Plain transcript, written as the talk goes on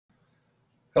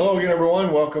Hello again,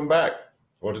 everyone. Welcome back.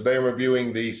 Well, today I'm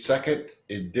reviewing the second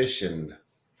edition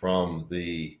from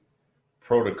the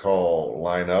Protocol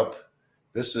lineup.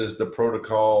 This is the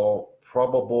Protocol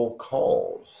Probable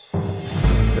Calls.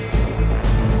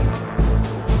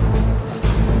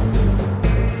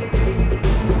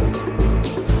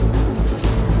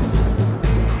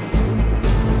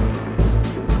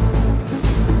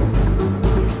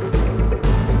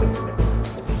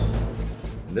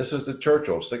 This is the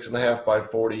Churchill 6.5 by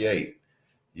 48.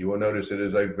 You will notice it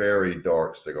is a very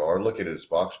dark cigar. Look at it, it's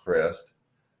box pressed.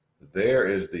 There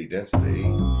is the density.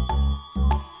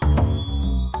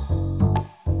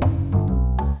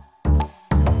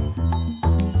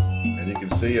 And you can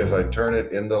see as I turn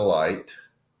it in the light,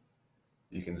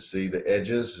 you can see the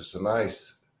edges. It's a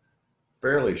nice,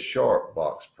 fairly sharp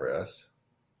box press.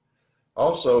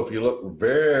 Also, if you look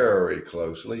very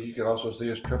closely, you can also see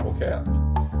it's triple capped.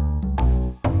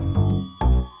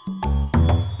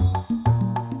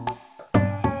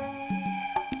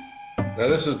 Now,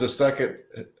 this is the second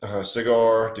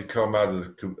cigar to come out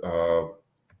of the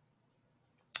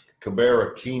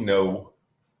Cabarquino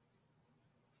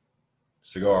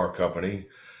Cigar Company.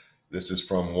 This is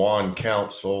from Juan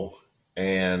Council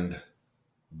and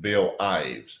Bill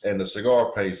Ives. And the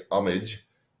cigar pays homage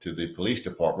to the police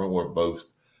department where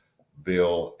both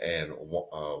Bill and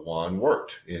Juan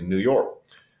worked in New York.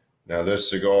 Now, this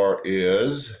cigar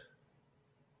is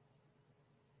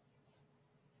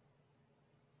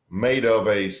made of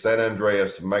a San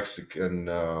Andreas Mexican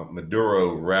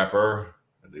Maduro wrapper.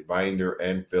 The binder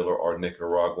and filler are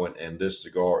Nicaraguan, and this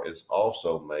cigar is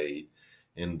also made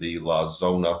in the La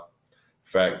Zona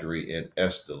factory in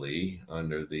Esteli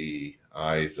under the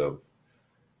eyes of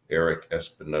Eric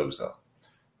Espinoza.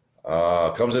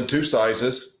 Comes in two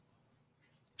sizes.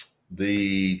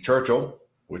 The Churchill,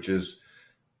 which is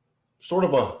sort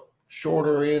of a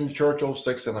shorter end Churchill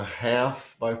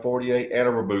 6.5 by 48, and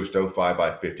a Robusto 5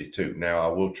 by 52. Now I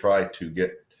will try to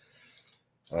get,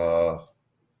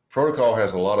 Protocol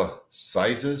has a lot of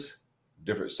sizes,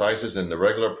 different sizes in the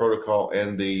regular Protocol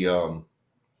and the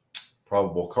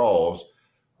Probable Calls.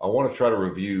 I want to try to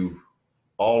review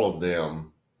all of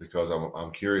them because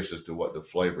I'm curious as to what the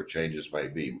flavor changes may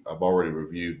be. I've already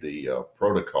reviewed the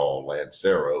Protocol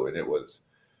Lancero and it was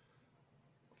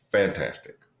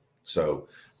fantastic. So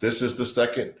this is the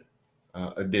second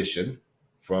edition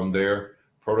from their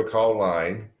Protocol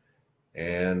line,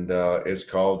 and it's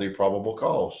called the Probable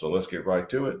Calls. So let's get right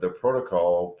to it. The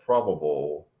Protocol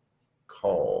Probable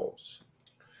Calls.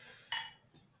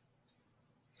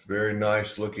 It's a very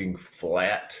nice looking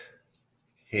flat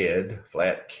head,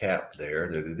 flat cap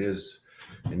there, that it is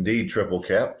indeed triple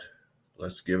capped.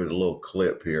 Let's give it a little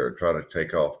clip here and try to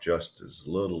take off just as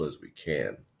little as we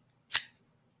can.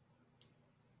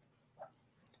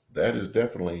 That is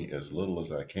definitely as little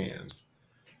as I can.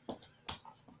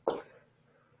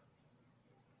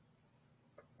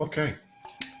 Okay.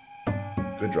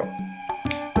 Good job.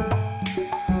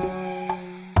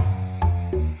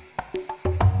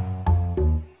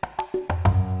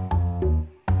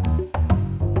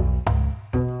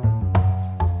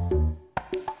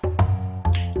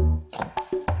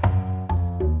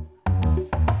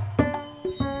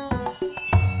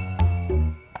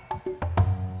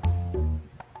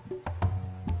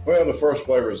 Well, the first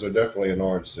flavors are definitely an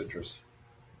orange citrus.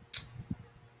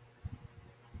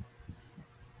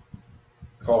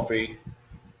 Coffee,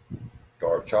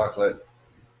 dark chocolate,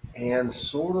 and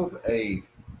sort of a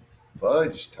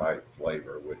fudge type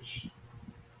flavor, which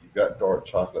you've got dark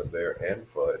chocolate there and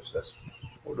fudge. That's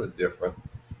sort of different.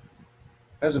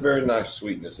 Has a very nice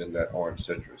sweetness in that orange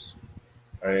citrus.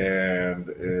 And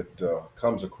it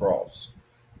comes across.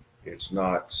 It's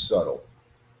not subtle.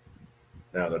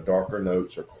 Now, the darker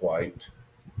notes are quite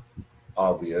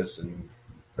obvious and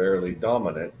fairly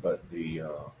dominant, but the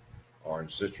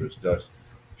orange citrus does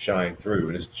shine through,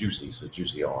 and it's juicy. It's a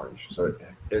juicy orange. So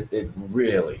it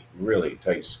really, really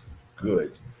tastes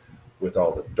good with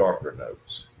all the darker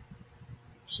notes.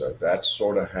 So that's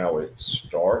sort of how it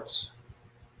starts.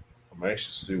 I'm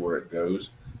anxious to see where it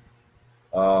goes.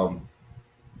 The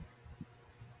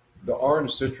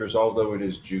orange citrus, although it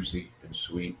is juicy and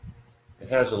sweet, it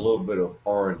has a little bit of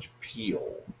orange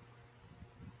peel.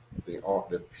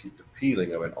 The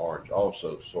peeling of an orange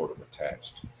also sort of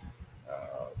attached.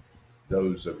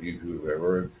 Those of you who've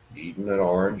ever eaten an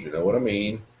orange, you know what I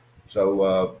mean.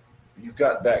 So you've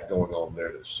got that going on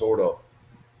there that's sort of,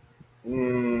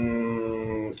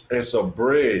 it's a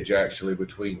bridge actually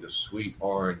between the sweet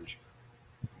orange,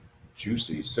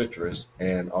 juicy citrus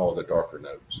and all the darker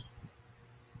notes.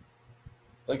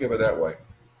 Think of it that way.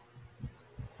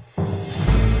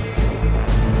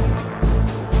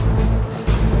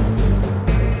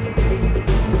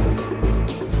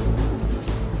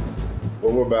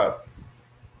 about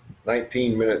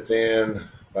 19 minutes in,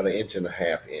 about an inch and a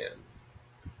half in.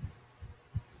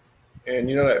 And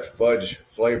you know that fudge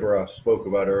flavor I spoke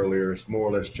about earlier is more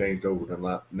or less changed over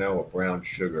to now a brown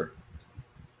sugar,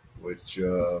 which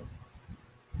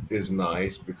is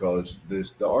nice because the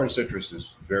orange citrus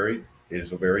is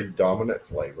a very dominant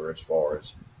flavor as far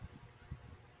as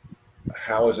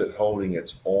how is it holding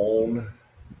its own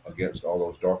against all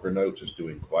those darker notes. It's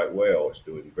doing quite well. It's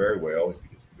doing very well.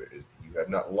 You have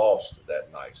not lost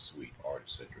that nice sweet orange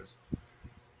citrus.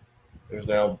 There's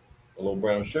now a little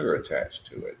brown sugar attached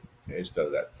to it instead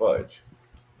of that fudge.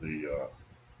 The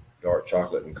dark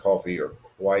chocolate and coffee are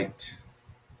quite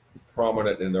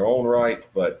prominent in their own right,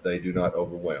 but they do not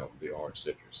overwhelm the orange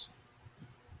citrus.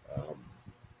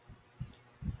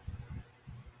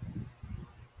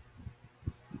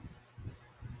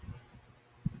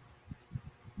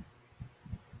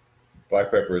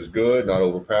 Black pepper is good, not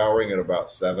overpowering at about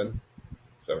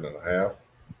 7.5.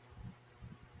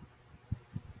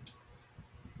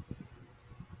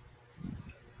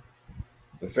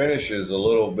 The finish is a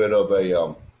little bit of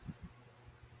a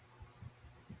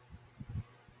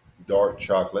dark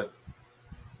chocolate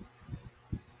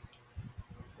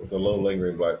with a little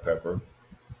lingering black pepper,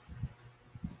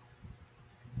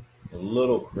 a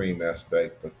little cream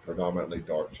aspect, but predominantly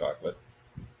dark chocolate.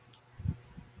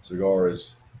 Cigar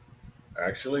is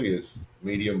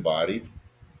medium bodied.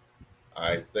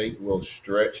 I think will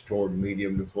stretch toward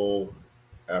medium to full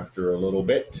after a little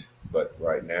bit, but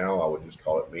right now I would just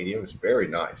call it medium. It's very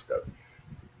nice though.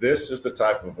 This is the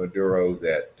type of Maduro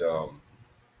that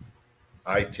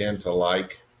I tend to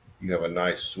like. You have a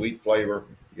nice sweet flavor,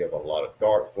 you have a lot of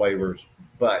dark flavors,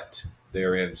 but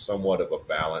they're in somewhat of a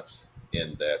balance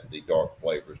in that the dark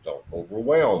flavors don't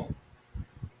overwhelm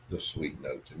the sweet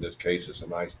notes. In this case, it's a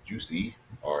nice juicy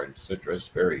orange citrus,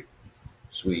 very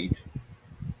sweet,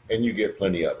 and you get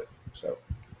plenty of it. So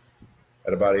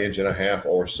at about an inch and a half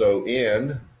or so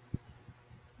in,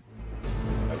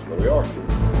 that's where we are.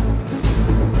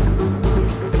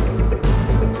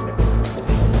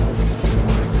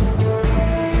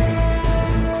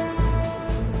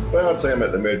 Well, I'd say I'm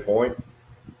at the midpoint,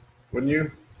 wouldn't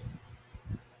you?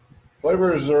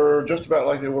 Flavors are just about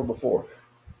like they were before.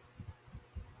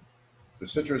 The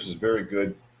citrus is very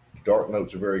good. Dark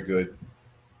notes are very good.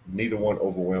 Neither one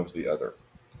overwhelms the other.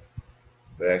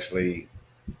 They actually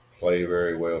play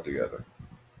very well together.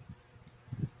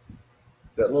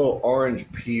 That little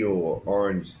orange peel or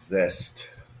orange zest,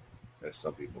 as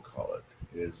some people call it,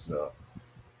 is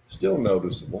still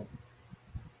noticeable.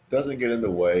 Doesn't get in the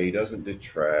way, doesn't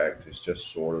detract. It's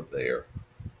just sort of there.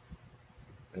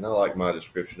 And I like my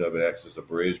description of it acts as a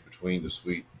bridge between the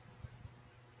sweet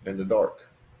and the dark.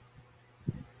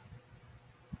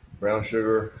 Brown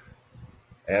sugar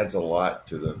adds a lot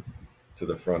to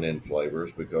the front end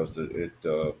flavors because it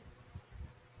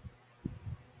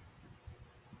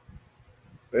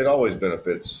always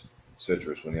benefits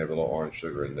citrus when you have a little orange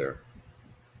sugar in there.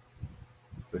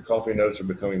 The coffee notes are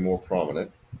becoming more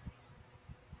prominent.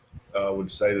 I would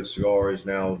say the cigar is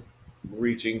now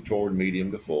reaching toward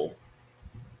medium to full.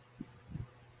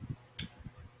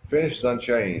 Finish is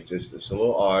unchanged. It's a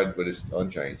little odd, but it's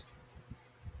unchanged.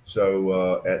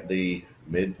 So at the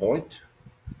midpoint,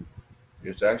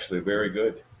 it's actually very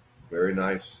good. Very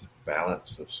nice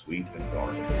balance of sweet and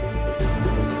dark.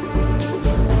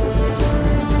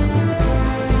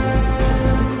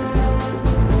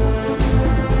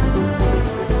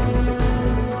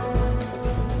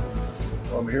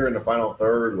 I'm here in the final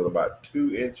third with about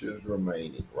 2 inches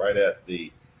remaining, right at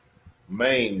the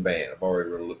main band. I've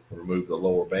already removed the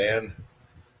lower band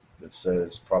that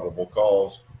says probable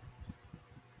cause.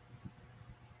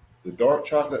 The dark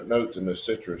chocolate notes and the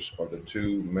citrus are the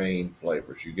two main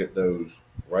flavors. You get those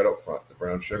right up front. The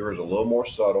brown sugar is a little more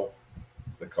subtle.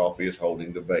 The coffee is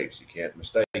holding the base. You can't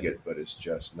mistake it, but it's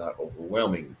just not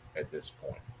overwhelming at this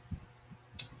point.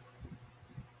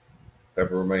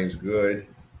 Pepper remains good,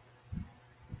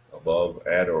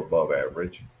 at or above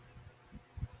average.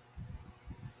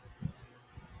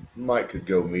 Might could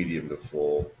go medium to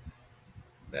full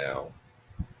now.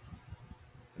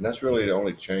 And that's really the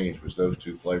only change was those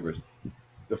two flavors.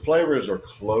 The flavors are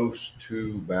close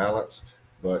to balanced,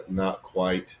 but not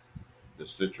quite. The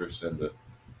citrus and the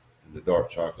dark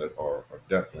chocolate are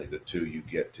definitely the two you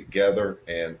get together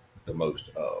and the most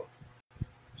of.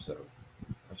 So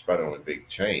that's about the only big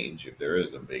change, if there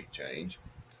is a big change.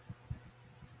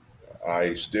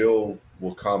 I still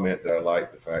will comment that I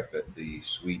like the fact that the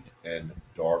sweet and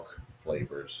dark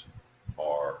flavors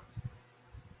are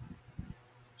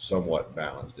somewhat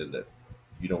balanced in that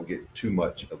you don't get too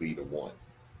much of either one.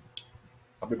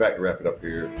 I'll be back to wrap it up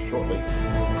here shortly.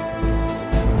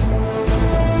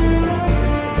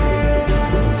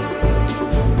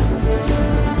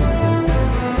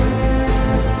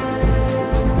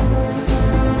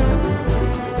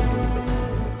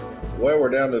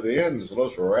 down to the end, so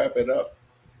let's wrap it up.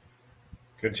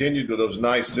 Continued with those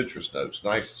nice citrus notes,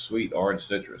 nice sweet orange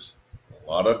citrus. A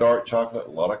lot of dark chocolate,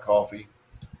 a lot of coffee,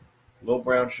 a little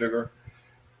brown sugar.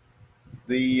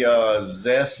 The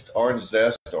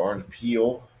orange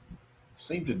peel,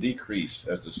 seemed to decrease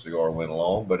as the cigar went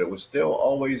along, but it was still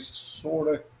always sort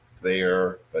of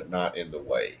there, but not in the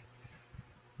way.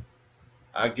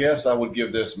 I guess I would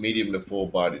give this medium to full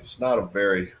bodied. It's not a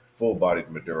very full bodied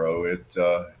Maduro.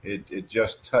 It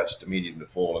just touched medium to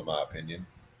full, in my opinion.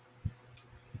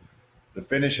 The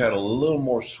finish had a little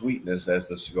more sweetness as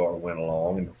the cigar went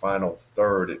along. In the final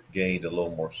third, it gained a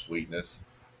little more sweetness.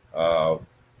 Uh,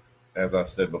 as I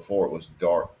said before, it was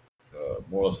dark,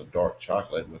 more or less a dark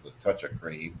chocolate with a touch of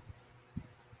cream.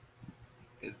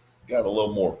 It got a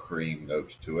little more cream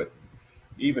notes to it.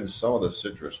 Even some of the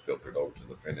citrus filtered over to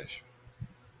the finish.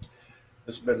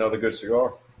 This has been another good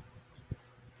cigar.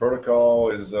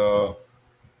 Protocol is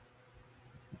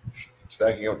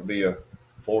stacking up to be a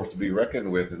force to be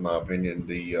reckoned with, in my opinion.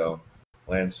 The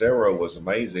Lancero was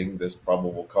amazing. This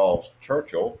Probable Cause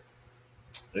Churchill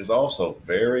is also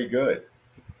very good.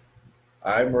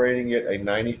 I'm rating it a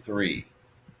 93.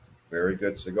 Very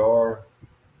good cigar.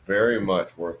 Very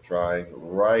much worth trying.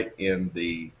 Right in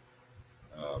the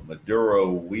Maduro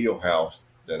wheelhouse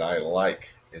that I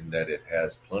like, in that it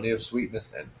has plenty of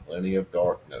sweetness and plenty of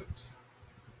dark notes.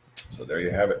 So there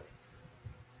you have it.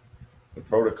 The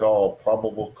Protocol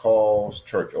Probable Cause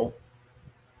Churchill,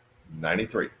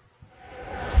 93.